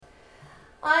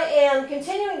I am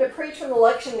continuing to preach from the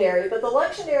lectionary, but the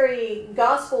lectionary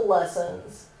gospel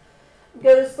lessons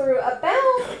goes through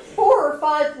about 4 or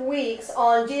 5 weeks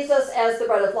on Jesus as the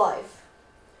bread of life.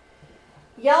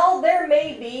 Y'all, there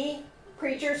may be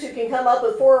preachers who can come up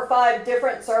with 4 or 5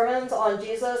 different sermons on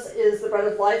Jesus is the bread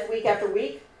of life week after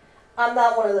week. I'm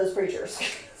not one of those preachers.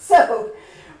 So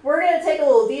we're going to take a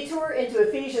little detour into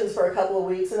Ephesians for a couple of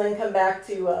weeks and then come back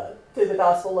to the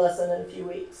gospel lesson in a few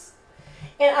weeks.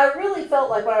 And I really felt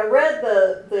like when I read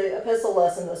the epistle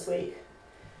lesson this week,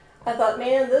 I thought,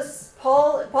 man, this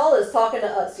Paul is talking to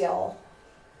us, y'all.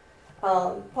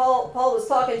 Paul was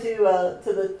talking to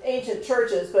the ancient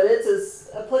churches, but it's as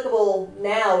applicable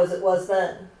now as it was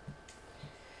then.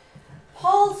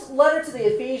 Paul's letter to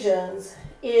the Ephesians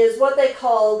is what they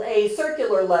called a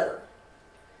circular letter.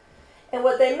 And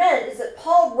what they meant is that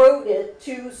Paul wrote it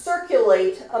to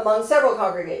circulate among several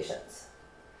congregations.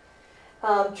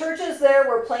 Churches there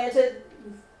were planted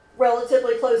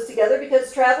relatively close together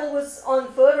because travel was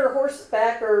on foot or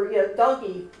horseback or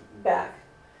donkey back.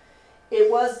 They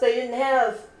didn't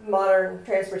have modern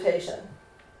transportation.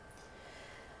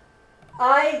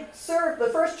 The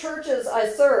first churches I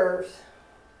served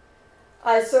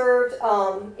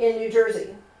in New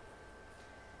Jersey.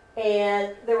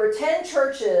 And there were 10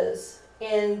 churches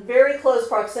in very close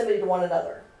proximity to one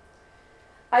another.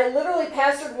 I literally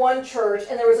pastored one church,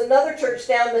 and there was another church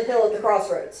down the hill at the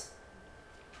crossroads.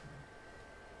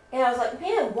 And I was like,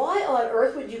 man, why on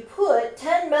earth would you put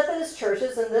 10 Methodist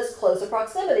churches in this close of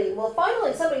proximity? Well,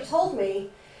 finally somebody told me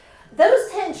those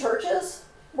 10 churches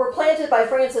were planted by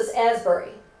Francis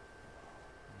Asbury,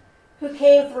 who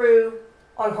came through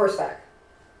on horseback.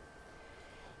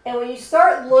 And when you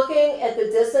start looking at the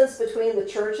distance between the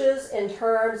churches in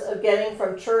terms of getting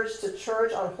from church to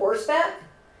church on horseback,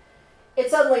 it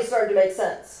suddenly started to make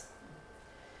sense.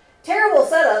 Terrible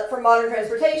setup for modern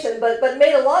transportation, but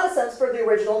made a lot of sense for the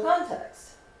original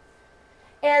context.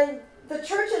 And the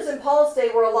churches in Paul's day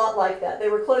were a lot like that. They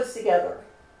were close together.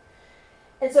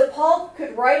 And so Paul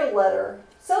could write a letter.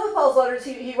 Some of Paul's letters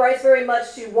he writes very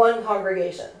much to one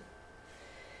congregation.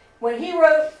 When he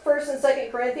wrote 1st and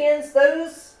 2nd Corinthians,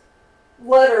 those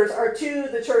letters are to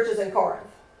the churches in Corinth.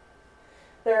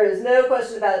 There is no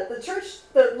question about it.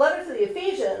 The letter to the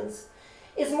Ephesians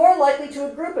is more likely to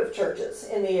a group of churches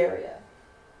in the area.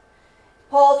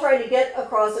 Paul trying to get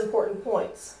across important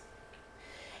points.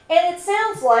 And it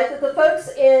sounds like that the folks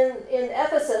in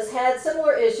Ephesus had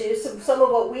similar issues to some of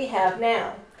what we have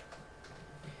now.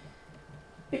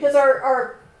 Because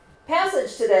our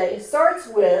passage today starts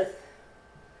with,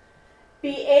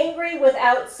 be angry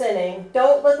without sinning.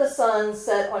 Don't let the sun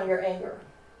set on your anger.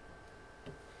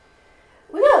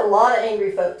 We got a lot of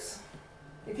angry folks.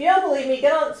 If you don't believe me,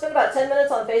 spend about 10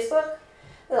 minutes on Facebook.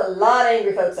 There's a lot of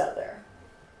angry folks out there.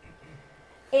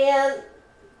 And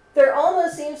there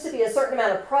almost seems to be a certain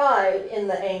amount of pride in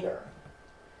the anger.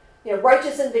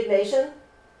 Righteous indignation.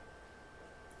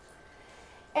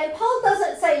 And Paul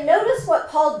doesn't say, notice what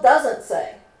Paul doesn't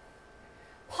say.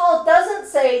 Paul doesn't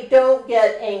say, don't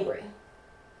get angry.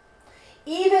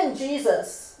 Even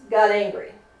Jesus got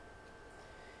angry.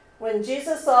 When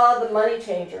Jesus saw the money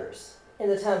changers in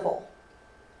the temple,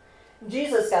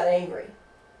 Jesus got angry.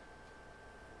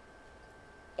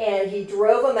 And he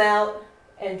drove them out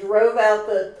and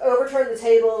overturned the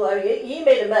table. I mean, he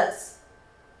made a mess.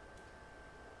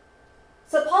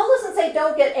 So Paul doesn't say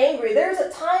don't get angry. There's a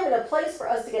time and a place for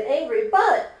us to get angry,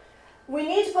 but we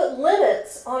need to put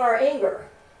limits on our anger.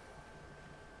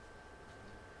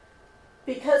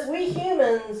 Because we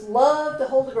humans love to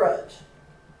hold a grudge.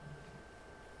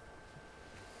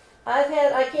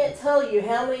 I can't tell you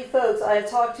how many folks I have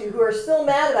talked to who are still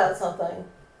mad about something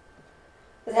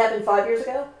that happened 5 years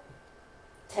ago,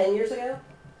 10 years ago,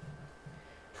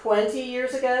 20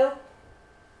 years ago,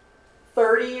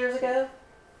 30 years ago.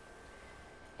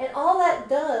 And all that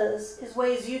does is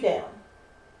weighs you down.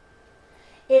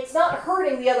 It's not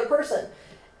hurting the other person.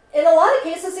 In a lot of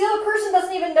cases, the other person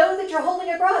doesn't even know that you're holding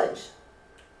a grudge.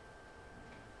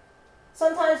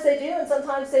 Sometimes they do and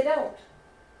sometimes they don't.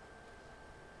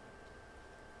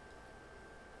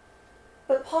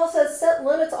 But Paul says, set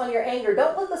limits on your anger.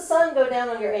 Don't let the sun go down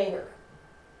on your anger.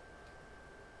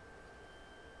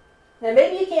 Now,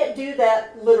 maybe you can't do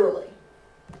that literally.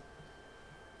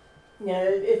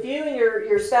 If you and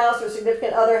your spouse or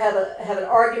significant other have an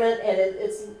argument and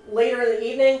it's later in the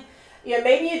evening,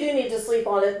 maybe you do need to sleep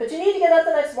on it, but you need to get up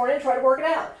the next morning and try to work it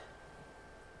out.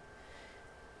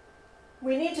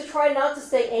 We need to try not to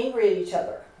stay angry at each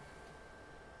other.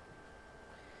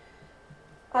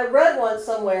 I read once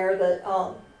somewhere that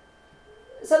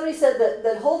somebody said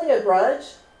that holding a grudge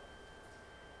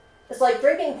It's like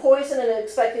drinking poison and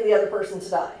expecting the other person to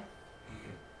die.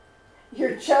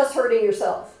 You're just hurting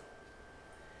yourself.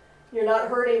 You're not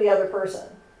hurting the other person.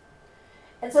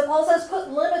 And so Paul says, put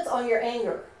limits on your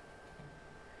anger.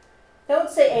 Don't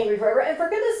stay angry forever. And for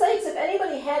goodness sakes, if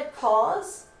anybody had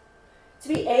cause to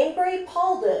be angry,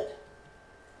 Paul did.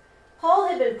 Paul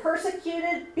had been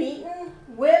persecuted, beaten,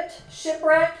 whipped,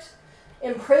 shipwrecked,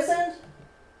 imprisoned.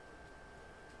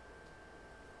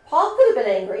 Paul could have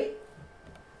been angry,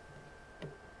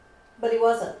 but he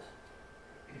wasn't.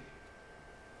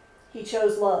 He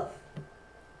chose love.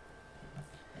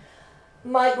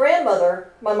 My grandmother,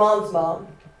 my mom's mom,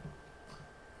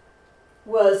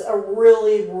 was a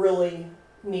really, really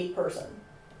neat person.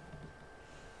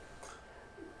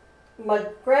 My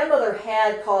grandmother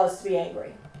had cause to be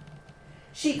angry.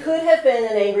 She could have been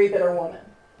an angry, bitter woman.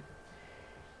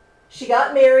 She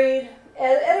got married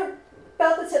at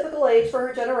about the typical age for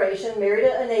her generation, married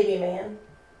a Navy man.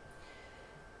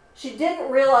 She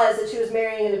didn't realize that she was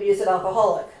marrying an abusive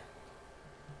alcoholic.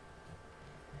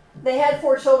 They had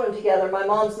 4 children together. My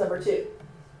mom's number 2.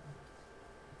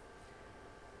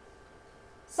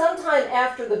 Sometime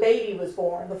after the baby was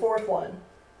born, the 4th one,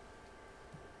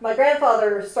 my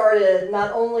grandfather started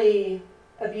not only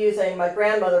abusing my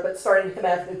grandmother, but starting to come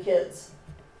after the kids.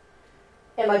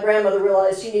 And my grandmother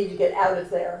realized she needed to get out of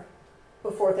there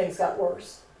before things got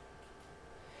worse.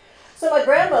 So my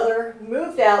grandmother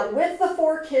moved out with the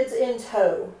 4 kids in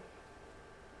tow,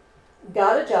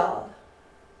 got a job,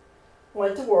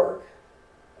 went to work,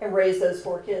 and raised those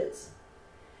 4 kids.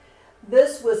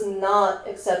 This was not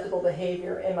acceptable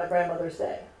behavior in my grandmother's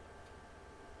day.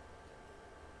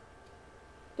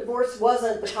 Divorce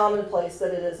wasn't the commonplace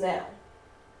that it is now.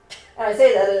 And I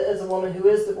say that as a woman who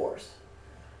is divorced.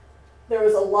 There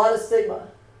was a lot of stigma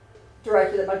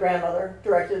directed at my grandmother,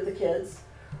 directed at the kids.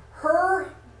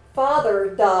 Her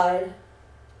father died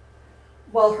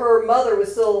while her mother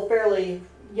was still fairly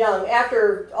young,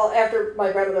 after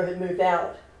my grandmother had moved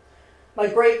out. My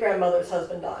great-grandmother's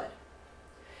husband died.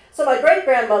 So my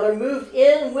great-grandmother moved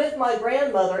in with my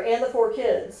grandmother and the 4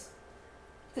 kids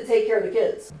to take care of the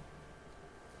kids.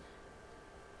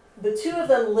 The 2 of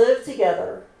them lived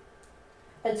together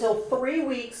until 3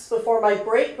 weeks before my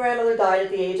great-grandmother died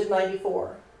at the age of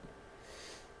 94.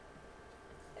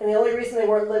 And the only reason they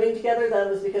weren't living together then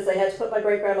was because they had to put my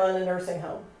great-grandma in a nursing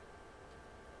home,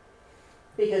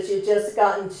 because she had just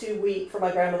gotten too weak for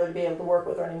my grandmother to be able to work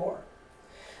with her anymore.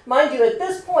 Mind you, at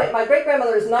this point, my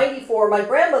great-grandmother is 94, my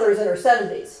grandmother is in her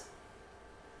 70s.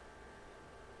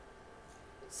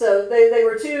 So they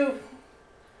were 2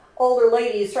 older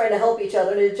ladies trying to help each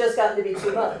other, and it had just gotten to be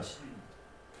too much.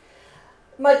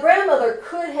 My grandmother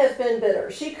could have been bitter.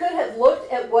 She could have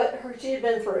looked at what she had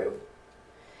been through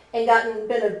and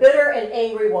been a bitter and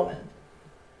angry woman.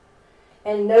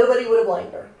 And nobody would have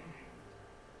blamed her.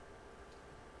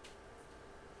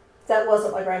 That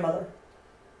wasn't my grandmother.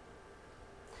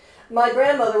 My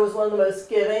grandmother was one of the most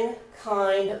giving,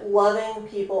 kind, loving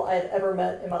people I have ever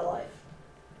met in my life.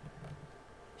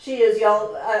 She is,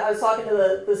 y'all, I was talking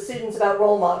to the students about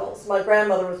role models. My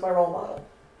grandmother was my role model.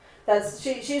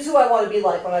 She's who I want to be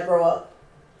like when I grow up.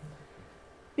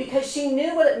 Because she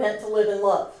knew what it meant to live in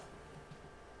love.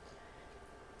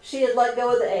 She had let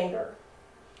go of the anger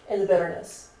and the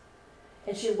bitterness.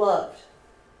 And she loved.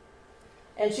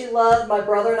 And she loved my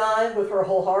brother and I with her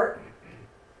whole heart.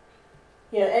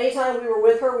 You know, anytime we were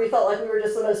with her, we felt like we were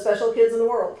just the most special kids in the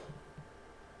world.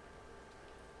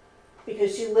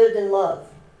 Because she lived in love.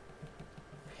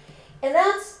 And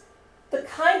that's the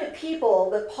kind of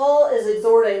people that Paul is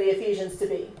exhorting the Ephesians to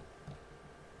be.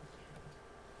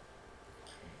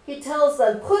 He tells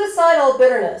them, put aside all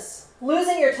bitterness,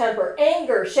 losing your temper,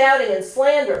 anger, shouting, and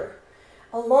slander,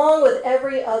 along with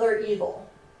every other evil.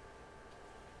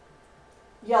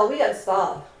 Y'all, we got to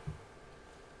stop.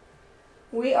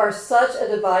 We are such a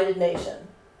divided nation.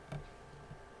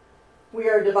 We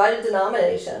are a divided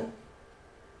denomination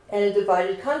and a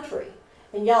divided country.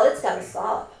 And y'all, it's got to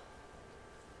stop.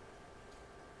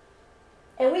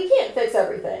 And we can't fix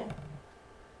everything.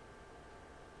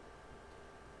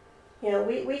 You know,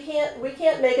 we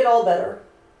can't make it all better,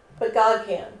 but God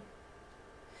can.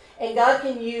 And God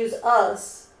can use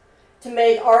us to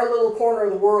make our little corner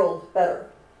of the world better.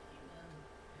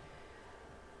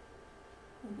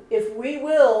 If we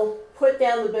will put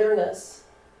down the bitterness,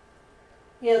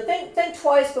 you know, think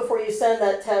twice before you send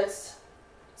that text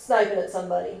sniping at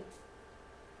somebody.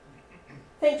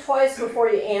 Think twice before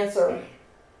you answer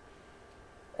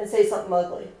and say something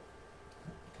ugly.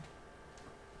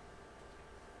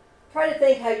 Try to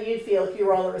think how you'd feel if you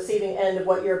were on the receiving end of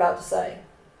what you're about to say.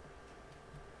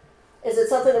 Is it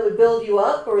something that would build you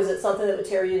up, or is it something that would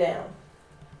tear you down?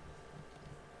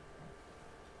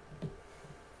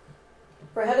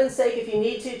 For heaven's sake, if you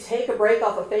need to, take a break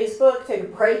off of Facebook, take a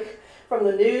break from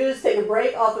the news, take a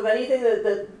break off of anything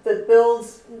that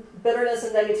builds bitterness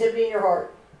and negativity in your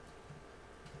heart.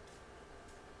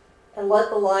 And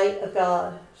let the light of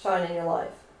God shine in your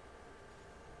life.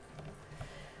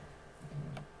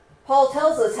 Paul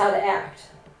tells us how to act.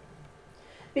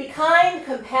 Be kind,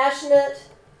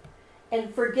 compassionate,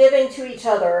 and forgiving to each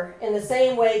other in the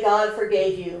same way God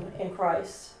forgave you in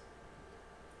Christ.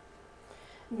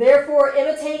 Therefore,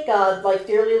 imitate God like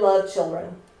dearly loved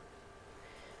children.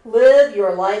 Live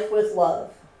your life with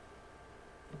love.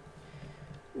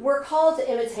 We're called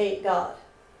to imitate God.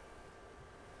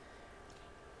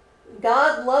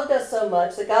 God loved us so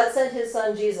much that God sent his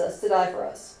son Jesus to die for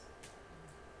us.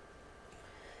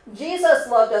 Jesus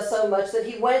loved us so much that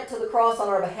he went to the cross on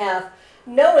our behalf,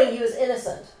 knowing he was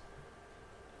innocent.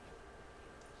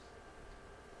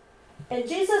 And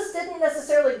Jesus didn't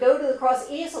necessarily go to the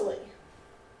cross easily.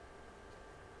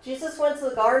 Jesus went to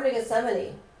the Garden of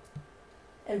Gethsemane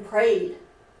and prayed,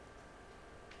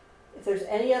 if there's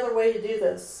any other way to do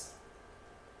this,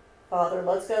 Father,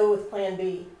 let's go with plan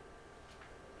B.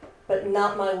 But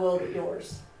not my will, but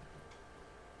yours.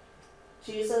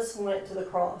 Jesus went to the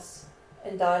cross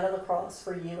and died on the cross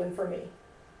for you and for me.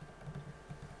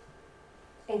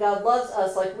 And God loves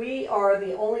us like we are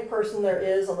the only person there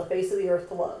is on the face of the earth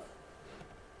to love.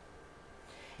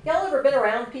 Y'all ever been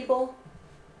around people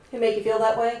who make you feel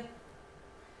that way?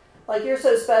 Like you're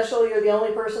so special, you're the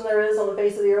only person there is on the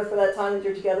face of the earth for that time that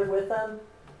you're together with them?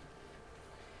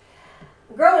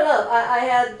 Growing up, I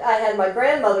had my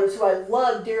grandmothers who I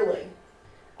loved dearly.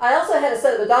 I also had a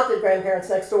set of adopted grandparents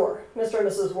next door, Mr. and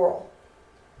Mrs. Worrell.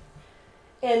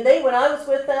 And when I was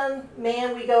with them,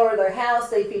 man, we go over to their house,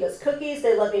 they feed us cookies,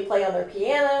 they let me play on their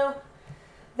piano.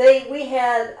 We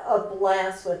had a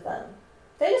blast with them.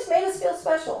 They just made us feel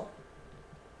special.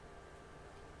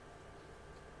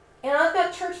 And I've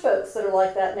got church folks that are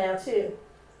like that now too.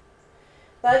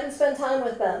 That I can spend time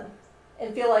with them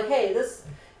and feel like, hey, this,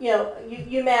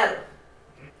 you matter.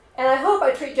 And I hope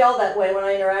I treat y'all that way when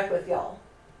I interact with y'all.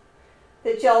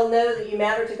 That y'all know that you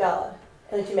matter to God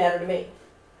and that you matter to me.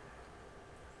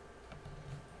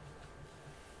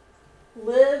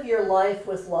 Live your life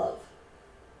with love.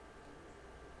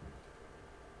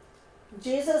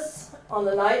 Jesus, on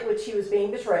the night which he was being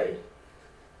betrayed,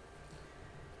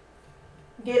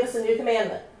 gave us a new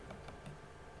commandment.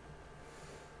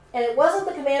 And it wasn't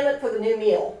the commandment for the new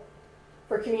meal,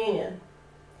 for communion.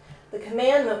 The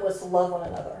commandment was to love one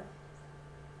another.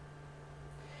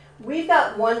 We've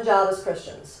got one job as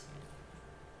Christians,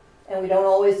 and we don't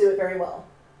always do it very well.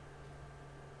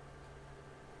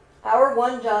 Our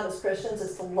one job as Christians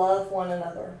is to love one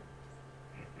another.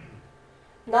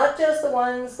 Not just the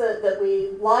ones that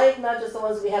we like, not just the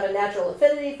ones that we have a natural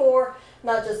affinity for,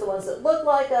 not just the ones that look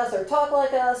like us or talk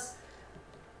like us,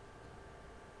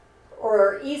 or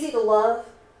are easy to love.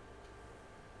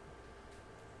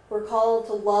 We're called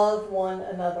to love one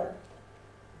another.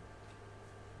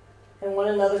 And one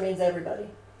another means everybody.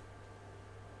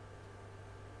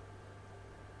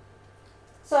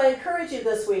 So I encourage you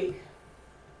this week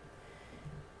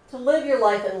to live your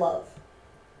life in love.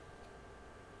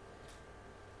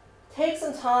 Take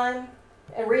some time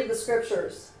and read the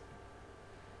scriptures.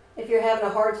 If you're having a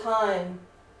hard time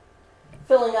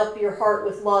filling up your heart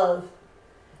with love,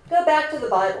 go back to the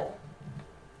Bible.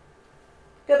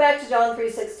 Go back to John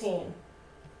 3:16.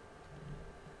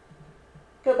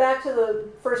 Go back to the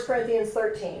 1 Corinthians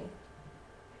 13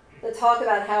 that talk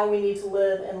about how we need to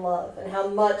live in love and how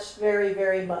much, very,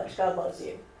 very much God loves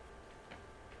you.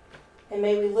 And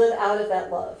may we live out of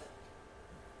that love,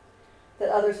 that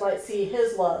others might see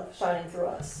his love shining through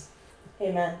us.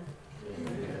 Amen.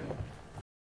 Amen.